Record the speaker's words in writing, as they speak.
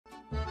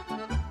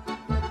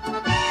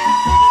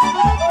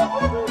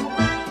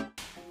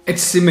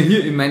Jetzt sind wir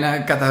hier in meiner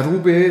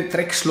Garderobe,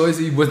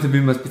 Dreckschleuse, ich weiß nicht,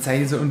 wie man es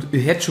bezeichnen soll. Und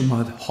ihr hört schon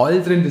mal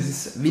Hall drin, das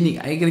ist wenig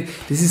eigenig.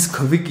 Das ist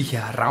kein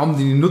wirklicher Raum,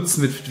 den ich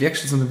nutzen will für die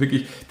Werkstatt, sondern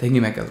wirklich, da hänge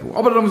ich meine Garderobe.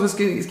 Aber darum soll es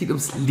gehen, es geht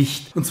ums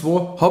Licht. Und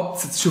zwar habt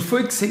ihr jetzt schon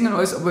voll gesehen und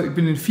alles, aber ich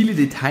bin in viele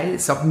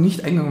Detailsachen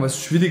nicht eingegangen,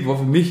 was schwierig war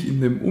für mich in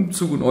dem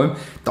Umzug und allem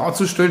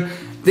darzustellen.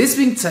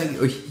 Deswegen zeige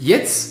ich euch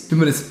jetzt, wie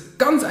man das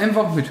ganz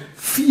einfach mit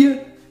 4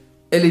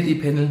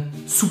 LED-Panel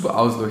super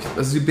ausleuchtet.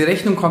 Also die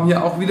Berechnung kam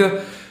hier auch wieder,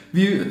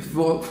 wie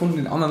von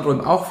den anderen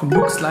Räumen auch, von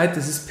Luks-Lite,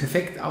 das ist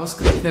perfekt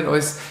ausgerechnet,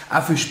 alles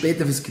auch für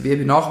später fürs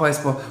Gewerbe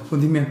nachweisbar, von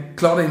dem her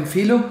klare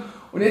Empfehlung.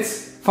 Und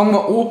jetzt fangen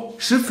wir an,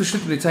 Schritt für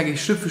Schritt, und ich zeige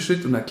euch Schritt für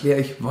Schritt und erkläre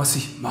euch, was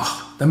ich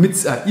mache, damit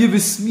ihr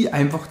wisst, wie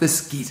einfach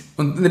das geht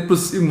und nicht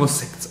bloß irgendwas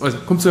sagt. Also,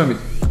 kommt zu mir mit.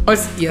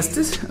 Als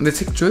erstes, und jetzt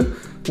seht ihr schon,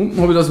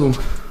 unten habe ich da so,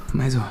 wie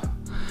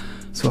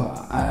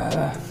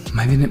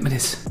nennt man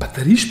das?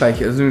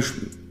 Batteriespeicher, also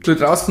tue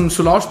draußen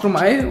Solarstrom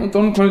ein und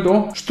dann kann ich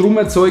da Strom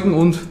erzeugen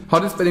und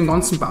hat jetzt bei dem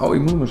ganzen Bau,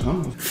 ich muss mal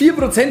schauen,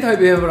 4%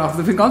 habe ich verbraucht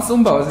für den ganzen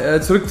Umbau.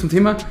 Zurück zum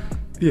Thema,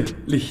 hier,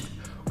 Licht.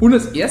 Und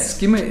als erstes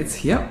gehen wir jetzt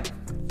her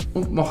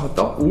und machen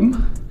da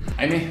oben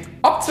eine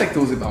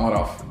Abzweigdose bauen wir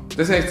drauf.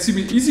 Das ist eigentlich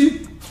ziemlich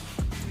easy.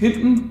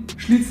 Hinten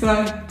Schlitz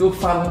rein,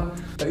 durchfahren.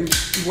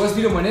 Ich weiß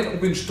wieder mal nicht, ob ich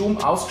den Strom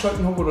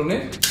ausgeschaltet habe oder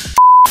nicht.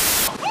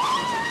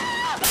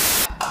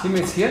 Gehen wir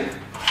jetzt her,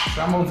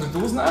 schrauben wir unsere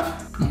Dosen auf,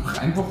 machen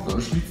einfach da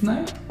einen Schlitz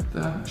rein.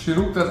 Der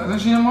Chirurg das auch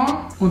nicht schön machen.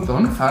 Und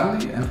dann fahre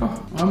ich einfach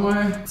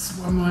einmal,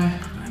 zweimal,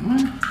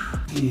 dreimal.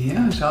 Gehe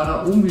her, schau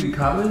da oben, wie die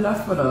Kabel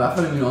laufen, weil da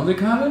laufen nämlich andere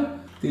Kabel.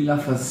 Die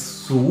laufen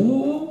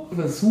so,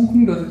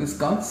 versuchen, dass ich das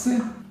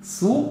Ganze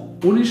so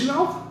ohne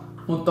Schlauch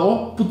und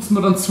da putzen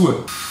wir dann zu.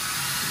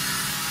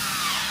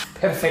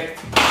 Perfekt.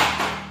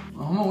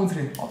 Dann haben wir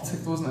unsere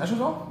Abzeigdosen auch schon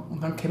da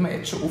und dann können wir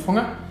jetzt schon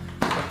anfangen,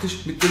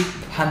 praktisch mit den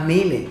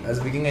Paneelen.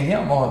 Also wir gehen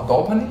her und machen da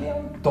Paneele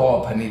und da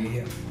Paneele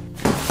her.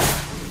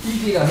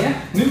 Ich gehe da her,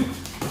 nimm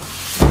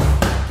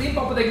den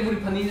Papperdeckel, wo die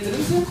Paneele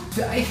drin sind.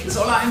 Für euch das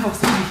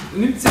Allereinfachste. Ihr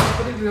nehmt den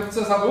Papperdeckel, ihr habt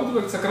so sauber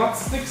runter,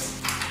 zerkratzt nichts.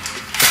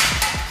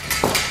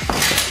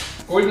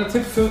 Goldener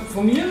Tipp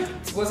von mir,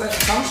 2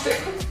 Seiten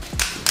zusammenstecken.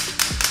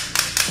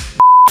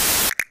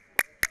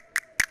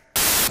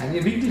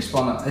 Eine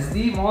Winkelspanner, also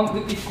die waren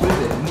wirklich golden.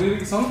 Und wie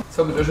gesagt, jetzt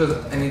habe ich da schon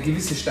eine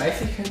gewisse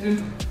Steifigkeit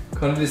drin.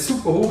 Kann ich das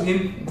super hoch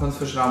hin und kann es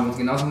verschrauben. Und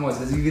genauso mal.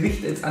 Also ich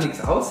richte jetzt auch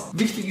nichts aus.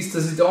 Wichtig ist,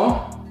 dass ich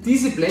da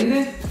diese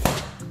Blende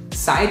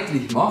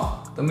seitlich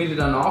mache, damit ich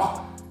danach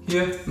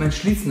hier meinen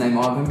Schlitz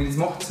reinmachen kann, wie das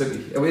macht, sage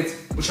ich. Aber jetzt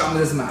schauen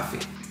wir das mal auf.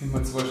 Wenn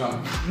wir zwar schauen.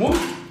 Mund,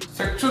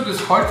 sagt schon, das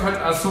hält halt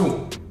auch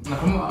so.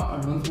 Dann haben wir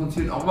auch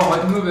montiert, aber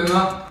halt nur, wenn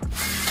man,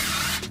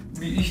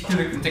 wie ich,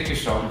 direkt den Deckel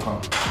schrauben kann.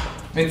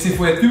 Wenn ihr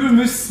vorher dübeln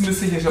müsst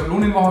ihr eine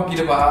Schablone machen,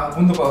 geht aber auch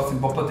wunderbar auf den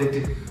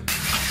Papperdeckel.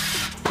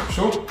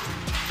 Schon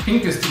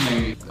hängt das Ding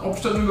eigentlich. Den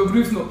Abstand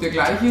überprüfen, ob der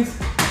gleich ist.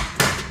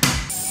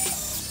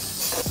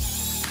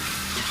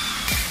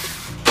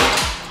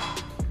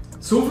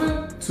 So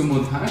viel zur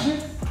Montage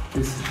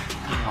des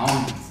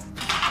Raums.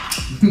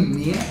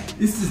 Mehr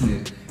ist es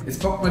nicht.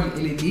 Jetzt packt man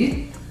die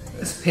LED,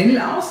 das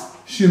Panel aus,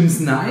 schirmt es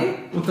rein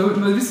und damit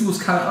wir wissen, wo es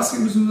Kabel ausgeht,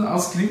 müssen wir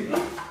ausklinken.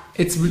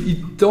 Jetzt will ich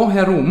da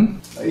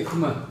herum, ich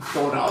komme da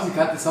raus, ich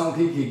kann nicht sagen,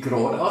 okay, ich gehe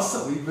gerade raus,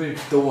 aber ich will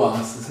da raus.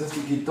 Das heißt,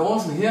 ich gehe da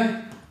so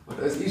her und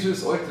da ist eh schon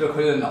das alte, da kann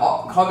ich einen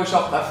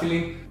Kabelschacht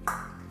auflegen,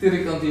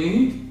 direkt an die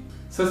hin.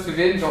 Das heißt, wir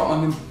werden da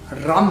an dem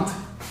Rand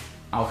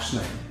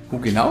aufschneiden. Wo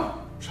genau?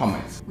 Schauen wir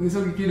jetzt. Und ich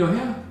sage, ich gehe da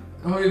her,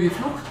 dann habe ich die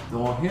Flucht,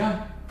 da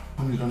her,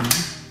 und dann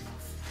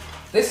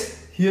das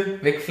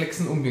hier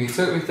wegflexen umgehen. Ich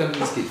zeige euch dann, wie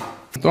das geht.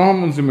 Da haben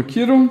wir unsere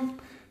Markierung,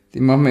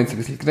 die machen wir jetzt ein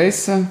bisschen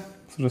größer,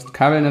 sodass die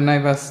Kabel da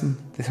reinpassen.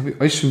 Das habe ich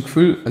alles schon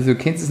gefühlt. Also ihr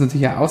kennt es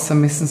natürlich auch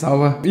außermessen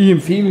sauber. Ich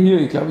empfehle hier,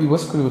 ich glaube, ich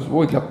weiß gar nicht was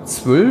war, ich glaube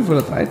 12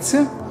 oder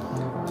 13.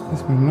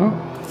 Das bin ich noch.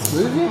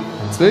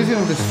 12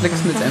 und das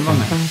flexen wir jetzt einfach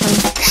mal.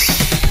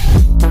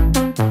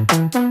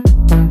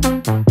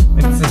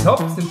 Wenn ihr das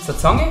habt, nehmt ihr eine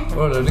Zange,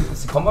 oder da liegt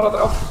jetzt die Kamera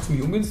drauf,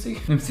 ziemlich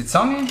ungünstig. Nehmt die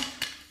Zange,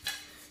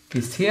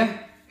 gehst her,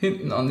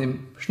 hinten an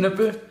dem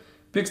Schnöppel,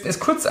 birgst es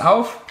kurz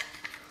auf,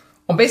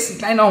 am besten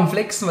gleich nach dem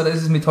Flexen, weil da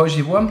ist das Metall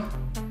schon warm.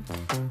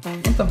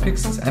 Und dann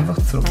pickst du es einfach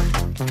zurück.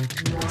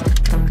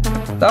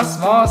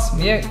 Das war's,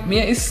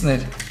 mehr ist es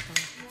nicht.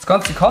 Das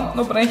ganze Kanten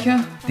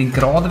abbrechen, den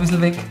gerade ein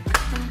bisschen weg.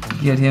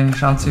 Ich gehe halt hier mit dem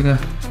Schanzüger,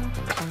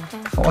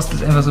 fasst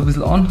das einfach so ein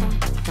bisschen an.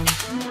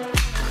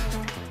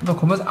 Und dann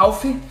kann man es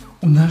auf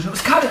und dann schon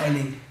das Kabel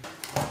einlegen.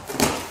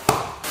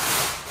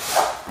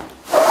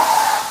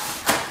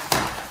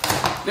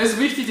 Das ist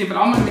wichtig, den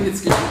brauchen wir nämlich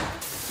jetzt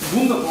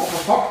wunderbar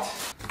verpackt.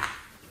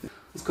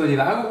 Das kann ich die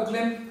Waage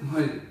anklemmen, dann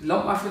habe ich die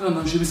Lampe aufgeladen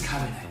und dann schiebe ich das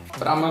Kabel rein.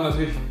 Brauchen wir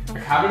natürlich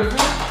ein Kabel dafür.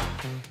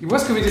 Ich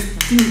weiß gar nicht, wie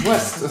das Ding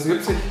heißt. Also ich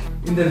habe es euch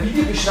in der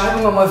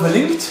Videobeschreibung einmal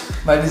verlinkt,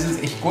 weil das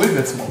ist echt Gold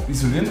jetzt mal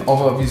isolieren.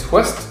 Aber wie es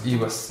heißt,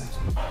 ich weiß es nicht.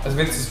 Also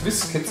wenn ihr es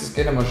wisst, könnt ihr es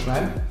gerne mal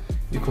schreiben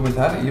in die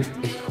Kommentare. Ich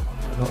habe echt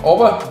keine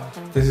Ahnung. Aber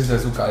das ist ja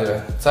so geil,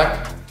 weil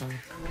zack,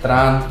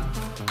 dran,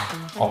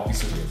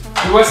 abisoliert.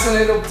 Ich weiß ja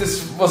nicht, ob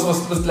das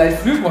was die Leute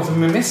früher gemacht haben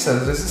mit dem Messer.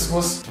 Also das ist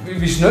was,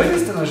 wie schnell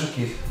das dann auch schon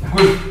geht. Na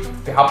gut,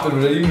 behauptet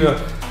oder irgendein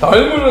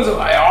Talm oder so,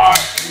 ah ja,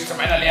 zu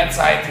meiner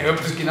Lehrzeit, ich habe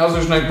das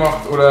genauso schnell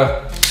gemacht,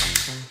 oder...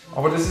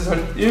 Aber das ist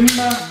halt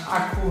immer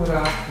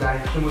akkurat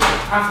gleich. Du musst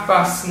halt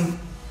aufpassen.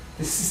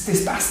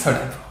 Das passt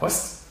halt einfach.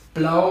 Was?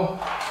 Blau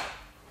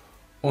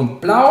und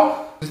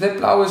blau. Wenn es nicht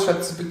blau ist, schreibt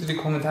es bitte in die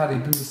Kommentare. Ich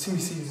bin mir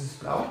ziemlich sicher, es ist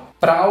blau.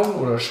 Braun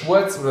oder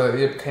schwarz oder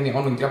ich habe keine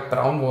Ahnung. Ich glaube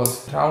braun war es.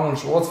 Braun und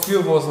schwarz.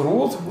 Früher war es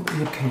rot. Ich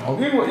habe keine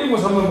Ahnung.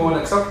 Irgendwas haben wir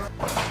mal gesagt.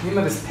 Nehmen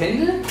wir das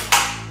Pendel.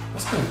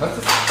 Was kann ich? Was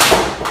ist das?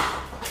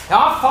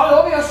 Ja, voll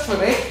habe ich hast schon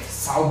recht.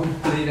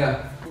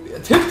 Sauhundleder.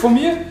 Ein Tipp von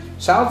mir.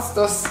 Schaut,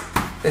 dass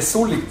es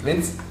so liegt. Wenn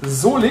es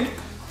so liegt,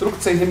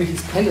 drückt euch nämlich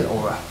das Pendel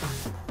over.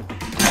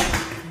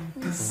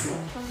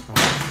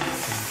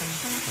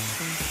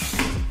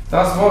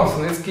 Das war's.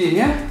 Und jetzt gehe ich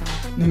her,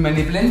 nehme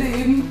meine Blende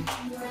eben,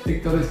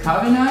 leg da das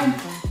Kabel rein,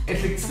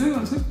 jetzt liegt es drin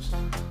und sitzt.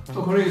 Da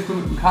kann ich jetzt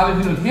mit dem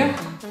Kabel hin und her,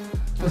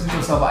 dass ich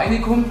da sauber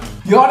reinkomme.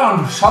 Ja,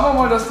 dann schauen wir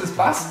mal, dass das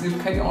passt. Ich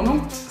habe keine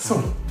Ahnung.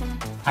 So,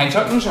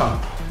 einschalten und schauen.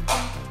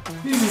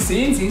 Wie Sie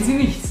sehen, sehen Sie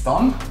nichts.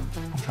 Dann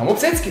schauen wir, ob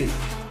es jetzt geht.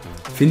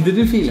 Finde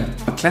den Fehler.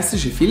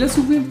 Klassische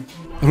Fehlersuche.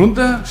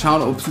 Runter,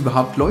 schauen, ob es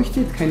überhaupt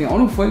leuchtet. Keine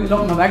Ahnung, vorhin die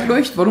Lampen haben auch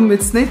geleuchtet. Warum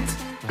jetzt nicht?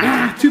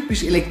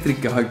 Typisch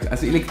Elektriker halt.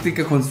 Also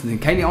Elektriker Konstantin.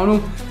 Keine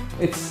Ahnung.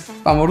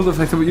 Jetzt bauen wir runter,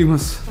 vielleicht habe ich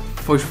irgendwas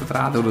falsch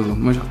verdrahtet oder so.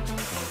 Mal schauen.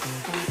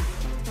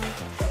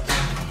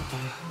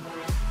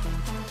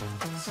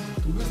 So,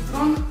 du bist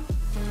dran.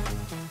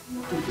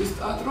 Du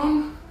bist auch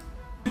dran.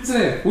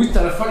 Bitte, wo ist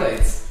der Faller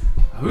jetzt?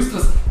 Weißt du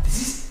was?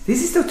 Das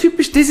ist doch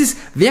typisch, das ist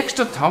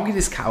Werkstatt-Tage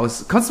des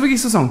Chaos. Kannst du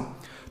wirklich so sagen?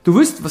 Du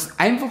willst was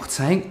einfach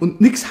zeigen und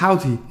nix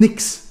haut hin.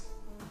 Nix.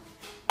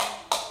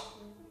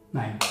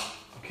 Nein.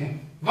 Okay.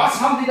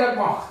 Was haben die da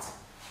gemacht?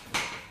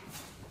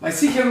 Meine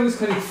Sicherung ist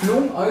keine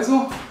geflogen,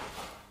 also.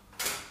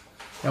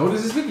 Ja, aber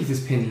das ist wirklich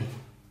das Pendel.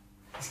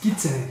 Das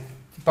gibt's ja nicht.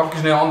 Ich packe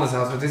schnell anders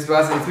aus, weil das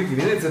weiß ich jetzt wirklich.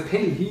 Wenn jetzt ein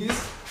Pendel hier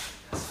ist,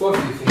 das ist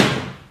vorführlich.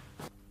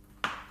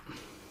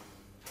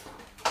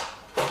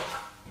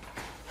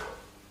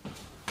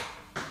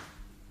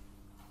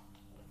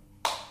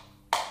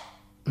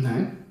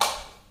 Nein.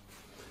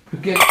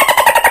 Okay.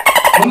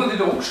 Haben wir die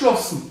da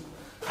angeschlossen?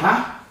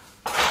 Ha?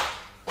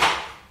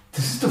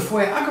 Das ist doch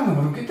vorher auch gegangen.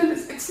 Warum geht denn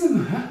das jetzt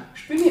nicht mehr?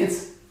 Spinn ich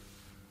jetzt?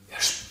 Ja,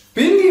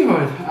 spinn die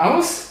halt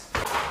aus.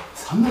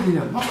 Was haben wir denn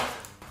da gemacht?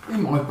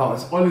 Im Altbau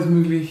ist alles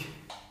möglich.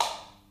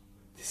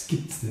 Das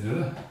gibt's nicht,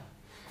 oder?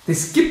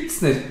 Das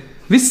gibt's nicht.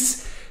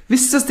 Wisst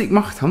ihr, was die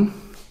gemacht haben?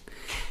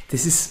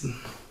 Das ist...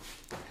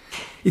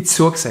 Ich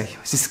sag's euch.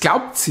 Das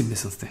glaubt ihr mir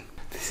sonst nicht.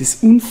 Das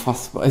ist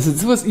unfassbar. Also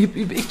sowas, ich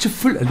hab echt schon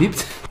viel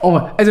erlebt.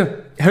 Aber, also,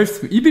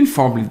 helft mir, ich bin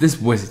farbenblind,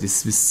 das weiß ich,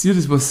 das wisst ihr,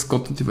 das weiß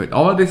Gott und die Welt.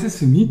 Aber das ist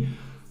für mich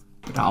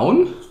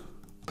braun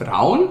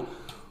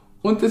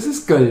und das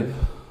ist gelb.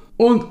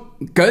 Und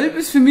gelb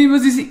ist für mich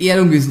immer diese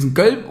Erdung gewesen,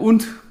 gelb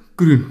und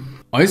grün.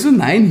 Also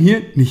nein,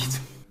 hier nicht.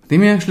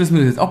 Dem her schließen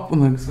wir das jetzt ab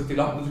und dann sagt die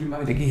Lampen drüben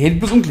auch wieder, ich hätte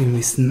bloß umkleben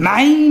müssen.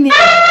 Nein!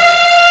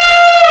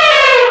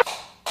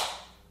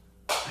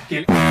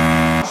 Okay.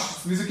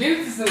 Wieso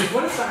geht das nicht? Ich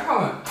wollte es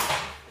sagen.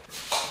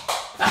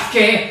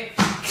 Okay.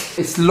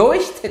 Es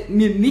leuchtet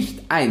mir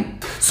nicht ein.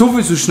 So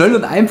viel so schnell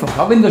und einfach,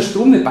 auch wenn der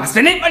Strom nicht passt.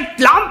 Wenn nicht mal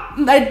die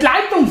Lampen, die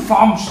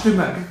Leitungsform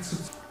stimmen.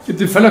 Ich habe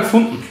den Fehler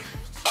gefunden.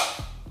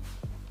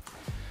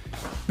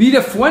 Wie ich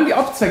da vorne die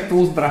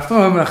Abzweigdosen drauf habe,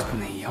 habe ich mir gedacht,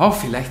 naja,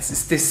 vielleicht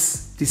ist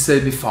das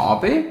dieselbe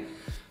Farbe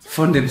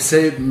von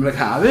demselben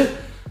Kabel,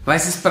 weil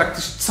es ist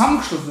praktisch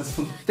zusammengeschlossen ist.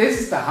 Das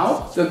ist der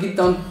Haupt, da geht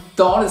dann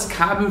da das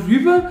Kabel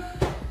rüber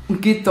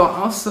und geht da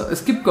raus.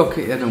 Es gibt gar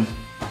keine Erdung.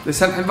 Das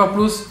sind einfach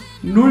bloß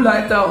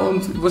Nullleiter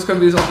und ich weiß gar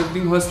nicht, wie das andere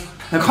Ding heißt.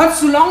 Dann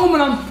kannst du lange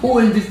umeinander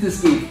polen, bis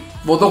das geht.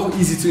 War doch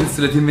easy zu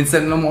installieren, wenn du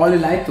eine normale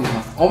Leitung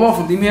hast. Aber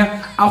von dem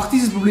her, auch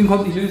dieses Problem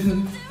konnte ich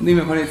lösen. Von dem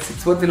her kann ich jetzt die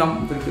zweite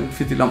Lampe, die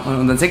vierte Lampe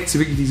und dann seht ihr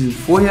wirklich diesen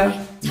Vorher,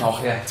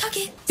 Nachher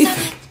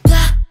Effekt.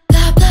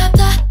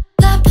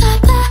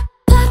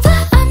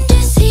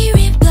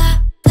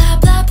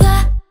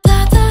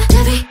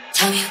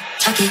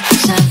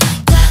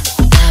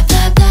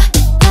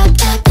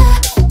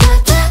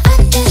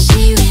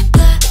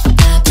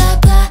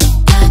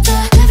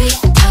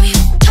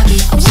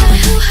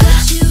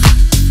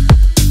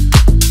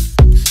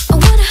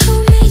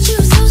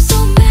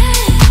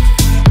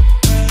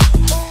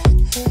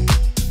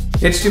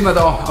 Jetzt stehen wir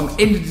da am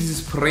Ende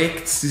dieses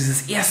Projekts,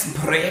 dieses ersten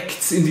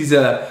Projekts in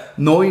dieser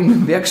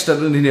neuen Werkstatt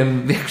und in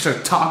der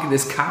Werkstatt Tage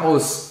des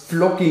Chaos,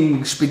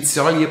 Vlogging,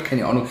 Spezial, ich habe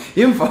keine Ahnung.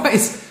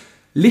 Jedenfalls,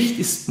 Licht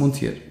ist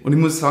montiert und ich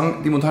muss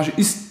sagen, die Montage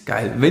ist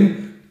geil,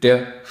 wenn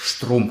der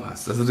Strom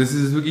passt. Also das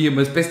ist wirklich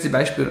immer das beste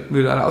Beispiel,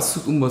 wie da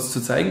raussucht, um was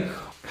zu zeigen.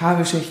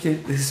 Kabelschächte,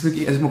 das ist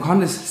wirklich, also man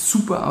kann das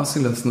super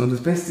aussehen lassen und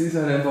das Beste ist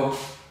halt einfach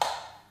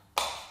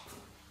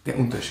der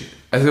Unterschied.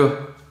 Also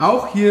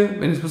auch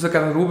hier, wenn es bloß eine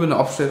Garderobe und ein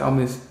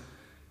Abstellraum ist,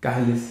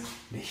 geiles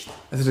Licht.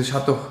 Also das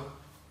schaut doch...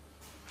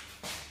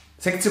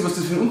 Seht ihr, was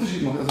das für einen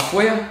Unterschied macht? Also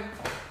vorher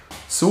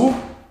so,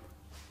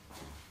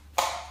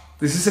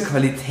 das ist ein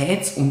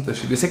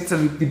Qualitätsunterschied. Ihr seht ja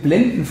die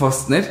Blenden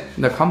fast nicht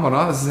in der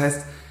Kamera. Also das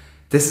heißt,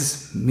 das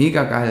ist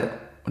mega geil.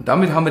 Und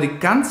damit haben wir die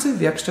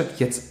ganze Werkstatt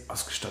jetzt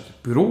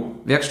ausgestattet.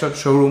 Büro, Werkstatt,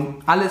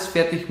 Showroom, alles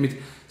fertig mit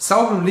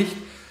sauberem Licht,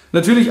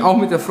 Natürlich auch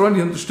mit der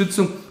freundlichen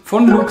Unterstützung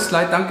von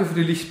Luks-Lite. Danke für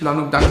die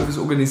Lichtplanung, danke fürs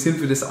Organisieren,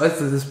 für das alles,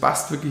 das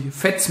passt wirklich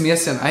fett,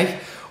 merci an euch.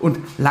 Und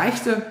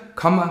leichter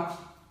kann man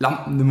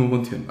Lampen nicht mehr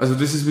montieren. Also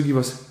das ist wirklich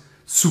was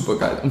super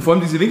geil. Und vor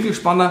allem diese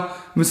Winkelspanner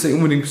müsst ihr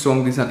unbedingt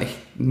besorgen, die sind echt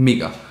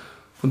mega.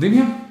 Von dem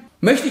her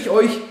möchte ich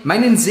euch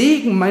meinen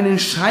Segen, meinen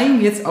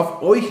Schein jetzt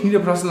auf euch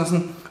niederprasseln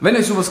lassen. Wenn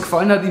euch sowas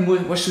gefallen hat, ich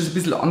weiß, das ist ein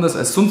bisschen anders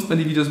als sonst, wenn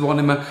die Videos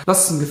wahrnehmen.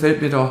 Lasst ein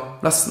Gefällt mir da,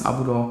 lasst ein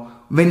Abo da.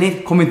 Wenn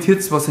nicht,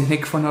 kommentiert was euch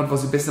nicht gefallen hat,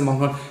 was ich besser machen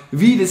kann,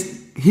 wie ich das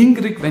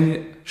hinkriege, wenn ich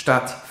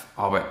stativ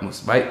arbeiten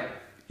muss. Weil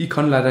ich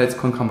kann leider jetzt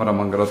keinen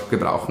Kameramann gerade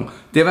gebrauchen.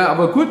 Der wäre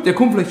aber gut, der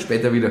kommt vielleicht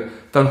später wieder.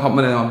 Dann hat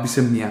man dann auch ein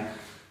bisschen mehr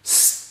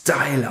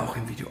Style auch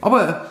im Video.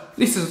 Aber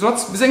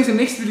nichtsdestotrotz, wir sehen uns im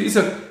nächsten Video. Ich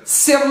sage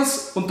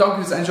Servus und danke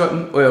fürs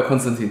Einschalten. Euer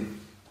Konstantin.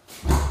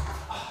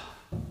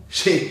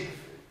 Schön,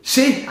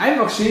 schön,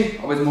 einfach schön.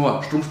 Aber jetzt machen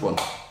wir Stummsparen.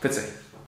 Verzeih.